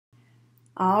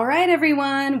All right,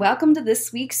 everyone, welcome to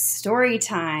this week's story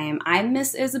time. I'm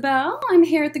Miss Isabelle. I'm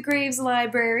here at the Graves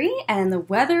Library, and the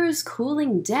weather is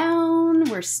cooling down.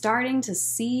 We're starting to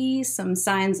see some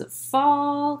signs of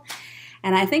fall,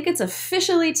 and I think it's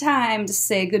officially time to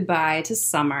say goodbye to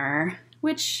summer,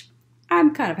 which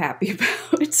I'm kind of happy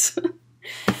about.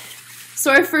 So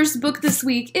our first book this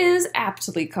week is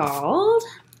aptly called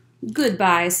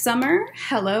Goodbye Summer,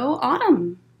 Hello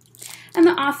Autumn. And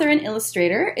the author and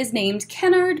illustrator is named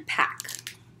Kenard Pak.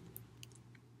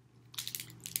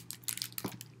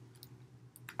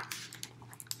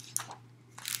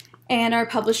 And our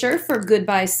publisher for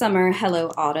Goodbye Summer, Hello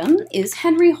Autumn is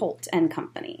Henry Holt and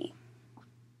Company.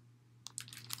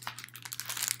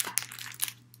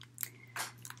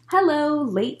 Hello,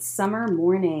 late summer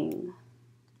morning.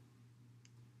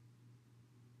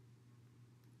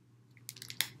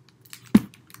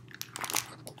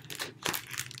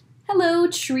 Hello,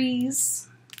 trees.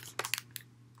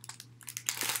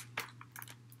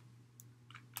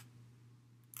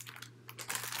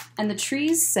 And the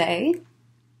trees say,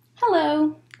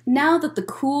 hello. Now that the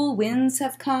cool winds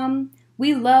have come,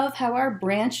 we love how our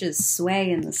branches sway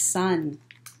in the sun.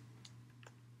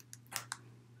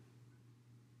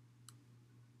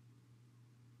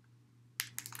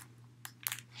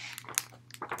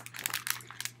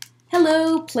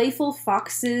 Hello, playful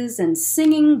foxes and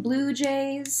singing blue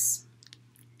jays.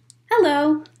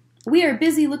 Hello, we are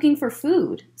busy looking for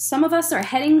food. Some of us are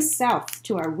heading south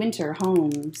to our winter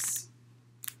homes.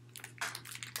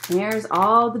 There's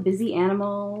all the busy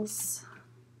animals.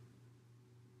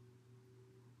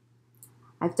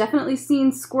 I've definitely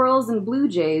seen squirrels and blue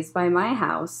jays by my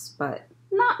house, but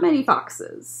not many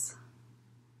foxes.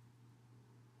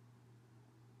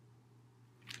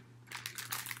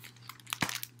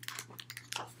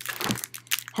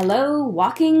 Hello,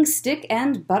 walking stick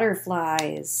and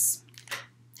butterflies.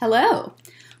 Hello.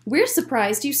 We're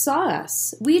surprised you saw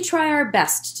us. We try our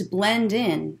best to blend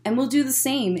in, and we'll do the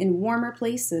same in warmer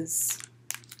places.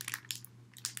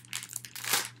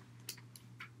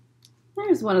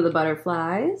 There's one of the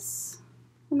butterflies,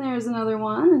 and there's another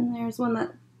one, and there's one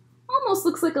that almost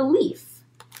looks like a leaf.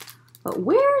 But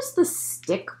where's the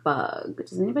stick bug?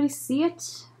 Does anybody see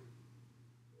it?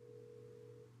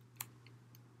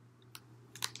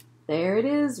 There it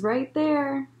is, right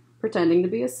there, pretending to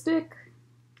be a stick.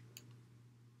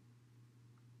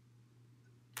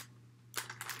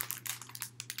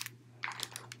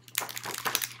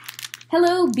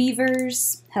 Hello,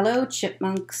 beavers. Hello,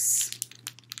 chipmunks.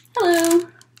 Hello.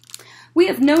 We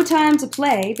have no time to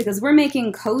play because we're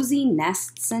making cozy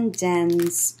nests and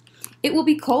dens. It will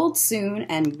be cold soon,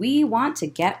 and we want to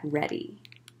get ready.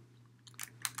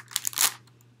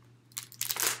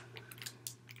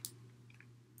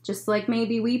 Just like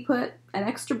maybe we put an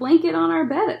extra blanket on our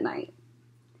bed at night.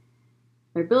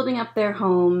 They're building up their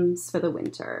homes for the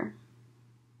winter.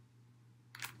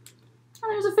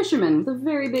 And there's a fisherman with a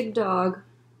very big dog.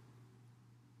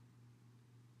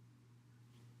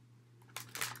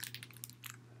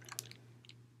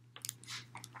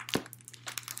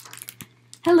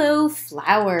 Hello,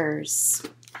 flowers.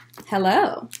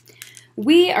 Hello.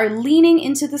 We are leaning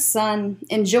into the sun,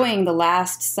 enjoying the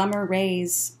last summer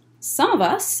rays. Some of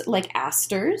us, like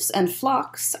asters and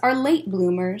phlox, are late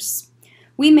bloomers.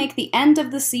 We make the end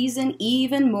of the season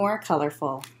even more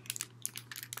colorful.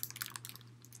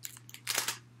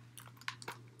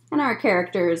 And our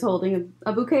character is holding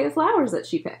a bouquet of flowers that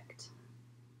she picked.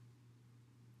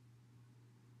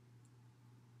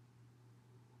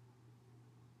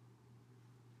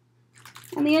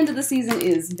 And the end of the season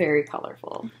is very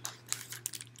colorful.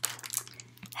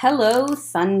 Hello,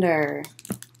 thunder.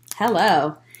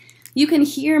 Hello. You can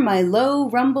hear my low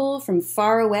rumble from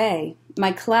far away.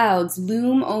 My clouds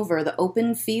loom over the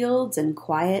open fields and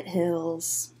quiet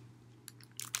hills.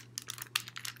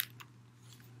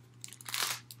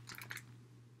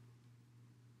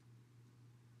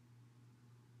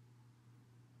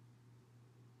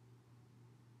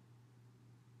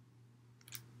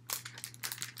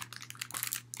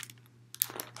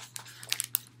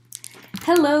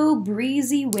 Hello,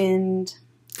 breezy wind.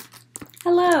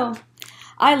 Hello.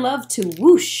 I love to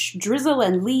whoosh, drizzle,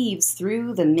 and leaves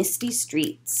through the misty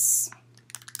streets.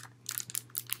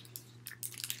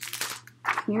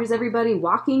 Here's everybody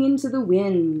walking into the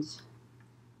wind.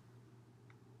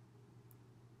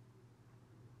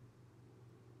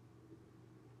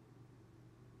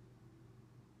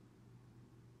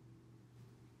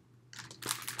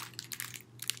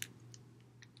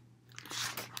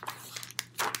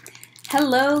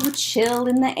 Hello, chill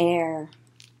in the air.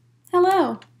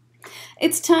 Hello.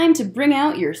 It's time to bring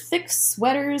out your thick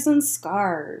sweaters and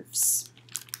scarves.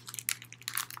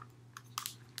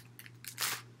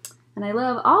 And I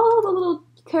love all the little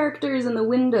characters in the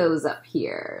windows up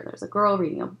here. There's a girl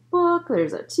reading a book,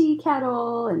 there's a tea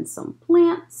kettle and some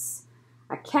plants,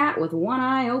 a cat with one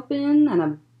eye open, and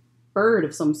a bird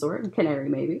of some sort, a canary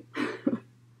maybe.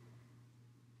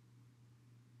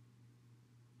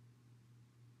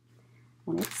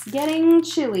 And it's getting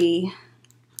chilly.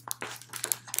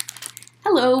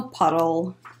 Hello,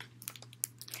 puddle.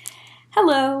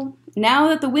 Hello. Now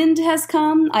that the wind has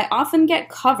come, I often get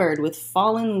covered with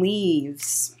fallen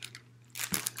leaves.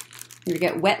 You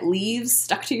get wet leaves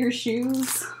stuck to your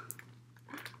shoes?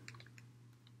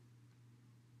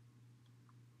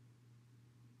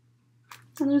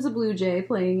 And there's a blue jay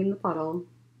playing in the puddle.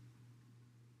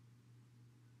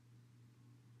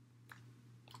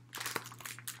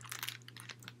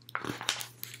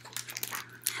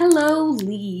 Hello,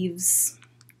 leaves.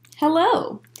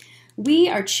 Hello. We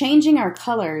are changing our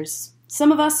colors.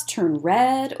 Some of us turn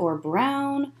red or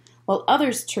brown, while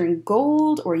others turn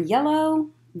gold or yellow.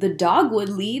 The dogwood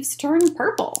leaves turn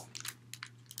purple.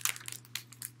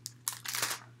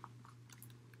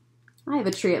 I have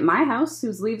a tree at my house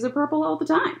whose leaves are purple all the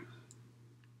time.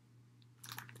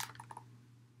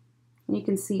 And you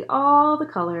can see all the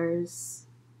colors.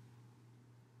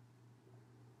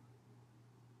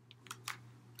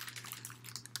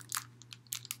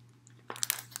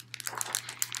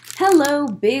 Hello,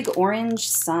 big orange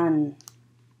sun.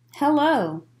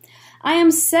 Hello. I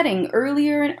am setting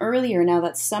earlier and earlier now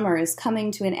that summer is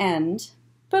coming to an end,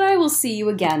 but I will see you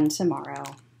again tomorrow.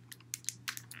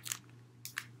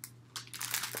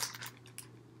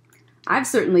 I've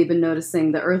certainly been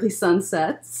noticing the early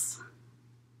sunsets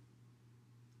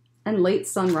and late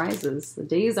sunrises. The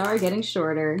days are getting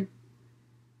shorter.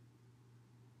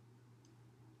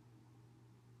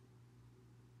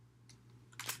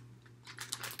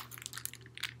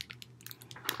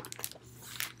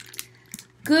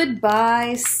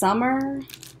 Goodbye, summer.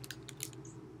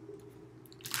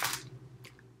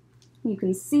 You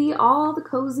can see all the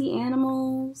cozy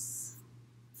animals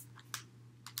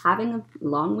having a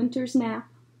long winter's nap.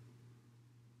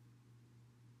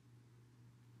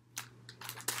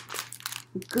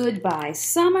 Goodbye,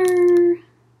 summer.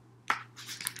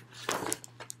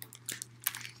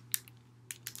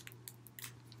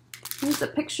 Here's a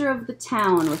picture of the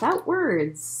town without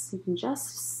words. You can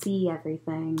just see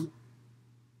everything.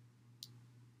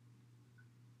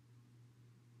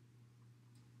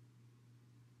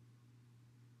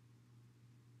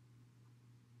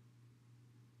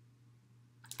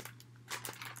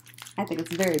 I think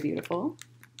it's very beautiful.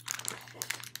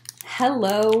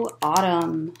 Hello,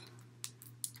 autumn.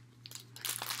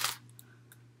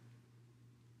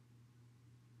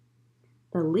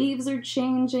 The leaves are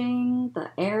changing,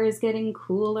 the air is getting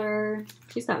cooler.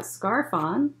 She's got a scarf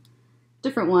on,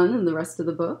 different one than the rest of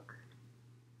the book.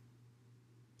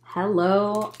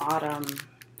 Hello, autumn.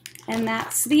 And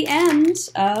that's the end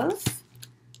of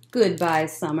Goodbye,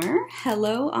 Summer.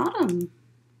 Hello, autumn.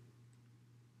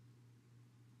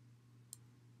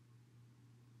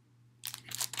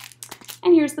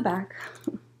 And here's the back.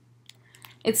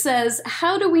 It says,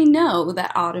 how do we know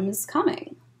that autumn is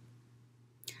coming?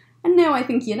 And now I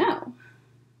think you know.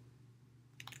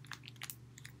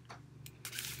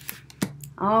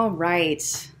 All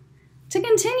right. To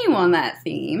continue on that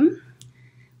theme,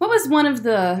 what was one of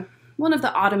the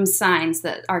autumn signs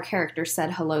that our character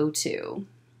said hello to?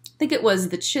 I think it was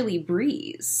the chilly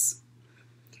breeze.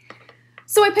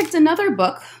 So I picked another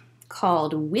book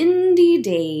called Windy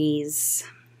Days.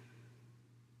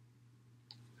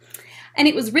 And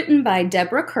it was written by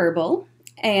Deborah Kerbel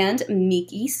and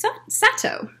Miki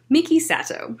Sato. Miki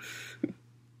Sato.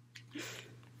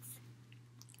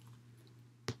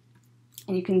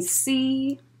 And you can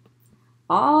see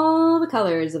all the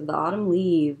colors of the autumn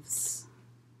leaves.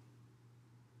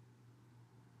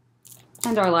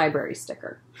 And our library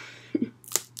sticker.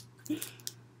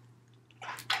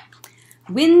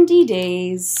 Windy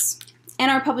Days.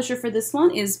 And our publisher for this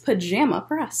one is Pajama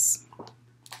Press.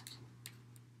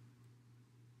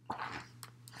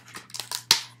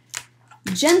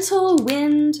 Gentle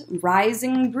wind,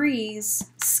 rising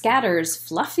breeze, scatters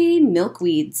fluffy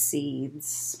milkweed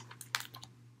seeds.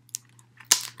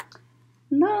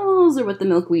 And those are what the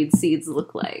milkweed seeds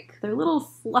look like. They're little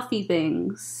fluffy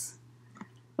things.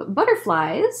 But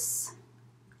butterflies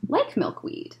like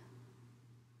milkweed.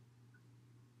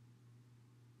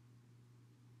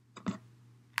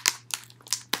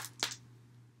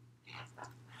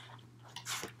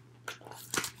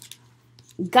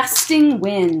 Gusting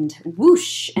wind,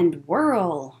 whoosh and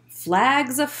whirl,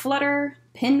 flags aflutter,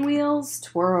 pinwheels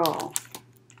twirl.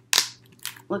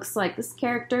 Looks like this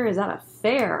character is at a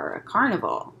fair or a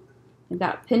carnival. They've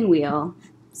got a pinwheel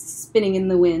spinning in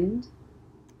the wind.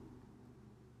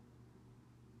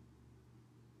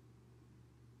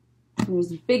 And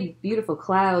there's big, beautiful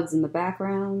clouds in the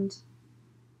background.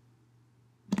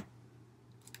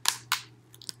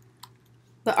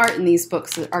 The art in these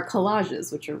books are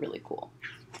collages, which are really cool.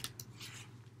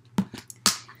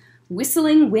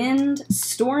 Whistling wind,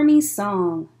 stormy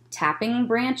song, tapping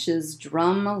branches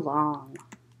drum along.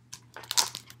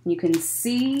 You can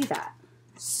see that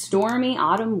stormy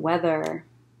autumn weather.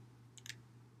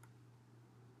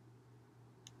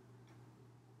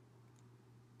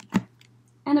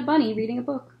 And a bunny reading a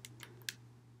book.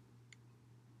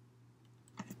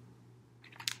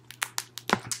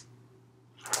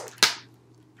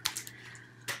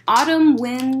 Autumn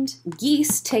wind,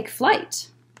 geese take flight.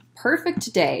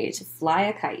 Perfect day to fly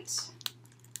a kite.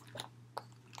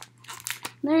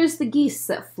 There's the geese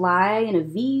that fly in a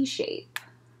V shape,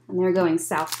 and they're going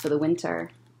south for the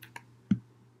winter.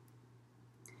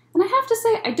 And I have to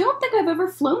say, I don't think I've ever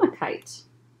flown a kite,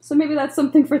 so maybe that's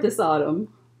something for this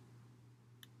autumn.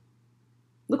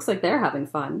 Looks like they're having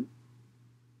fun.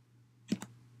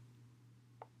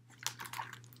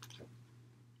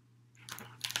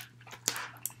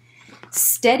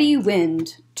 Steady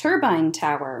wind, turbine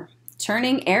tower,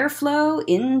 turning airflow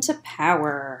into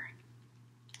power.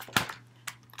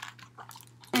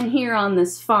 And here on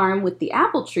this farm with the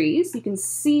apple trees, you can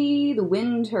see the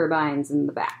wind turbines in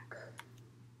the back.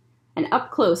 And up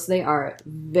close, they are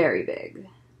very big.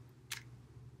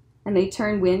 And they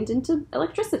turn wind into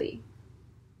electricity.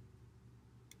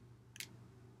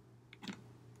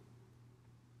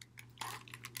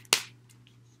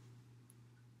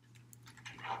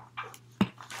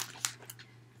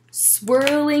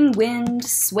 Swirling wind,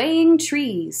 swaying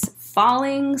trees,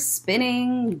 falling,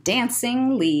 spinning,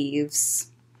 dancing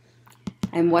leaves.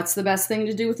 And what's the best thing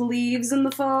to do with leaves in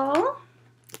the fall?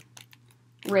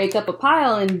 Rake up a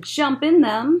pile and jump in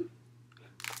them.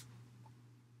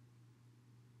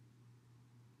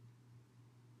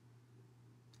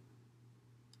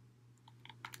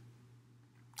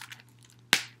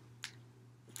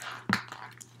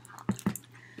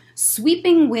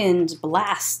 Sweeping wind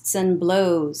blasts and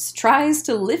blows, tries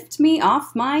to lift me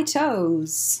off my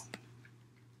toes.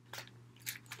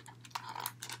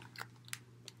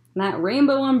 And that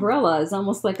rainbow umbrella is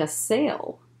almost like a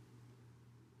sail.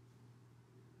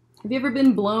 Have you ever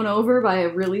been blown over by a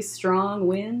really strong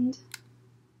wind?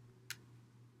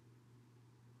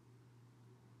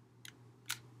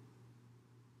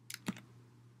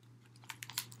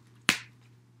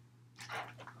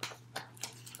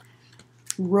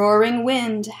 Roaring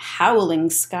wind,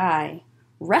 howling sky,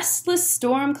 restless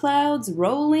storm clouds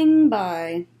rolling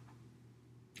by.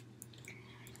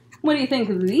 What do you think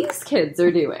these kids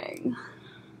are doing?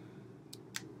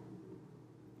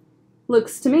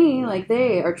 Looks to me like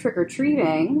they are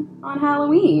trick-or-treating on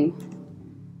Halloween.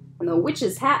 And the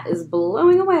witch's hat is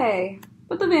blowing away,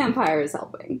 but the vampire is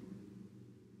helping.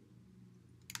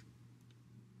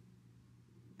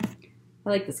 I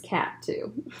like this cat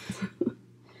too.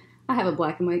 I have a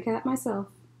black and white cat myself.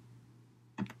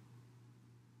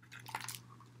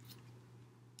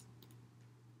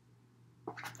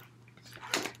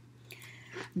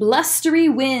 Blustery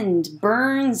wind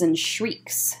burns and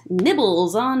shrieks,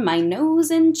 nibbles on my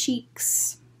nose and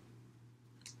cheeks.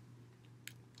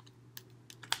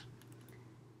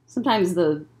 Sometimes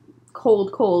the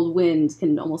cold, cold wind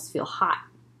can almost feel hot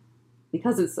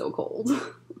because it's so cold.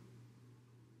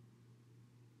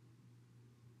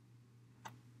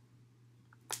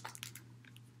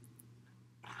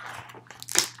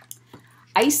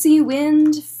 Icy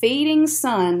wind, fading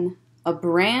sun, a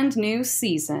brand new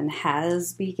season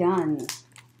has begun.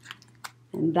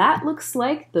 And that looks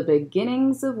like the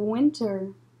beginnings of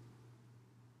winter.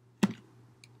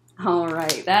 All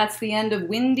right, that's the end of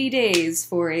Windy Days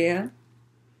for you.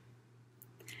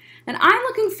 And I'm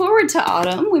looking forward to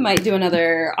autumn. We might do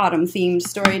another autumn-themed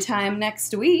story time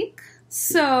next week.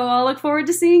 So I'll look forward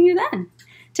to seeing you then.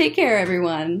 Take care,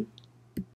 everyone.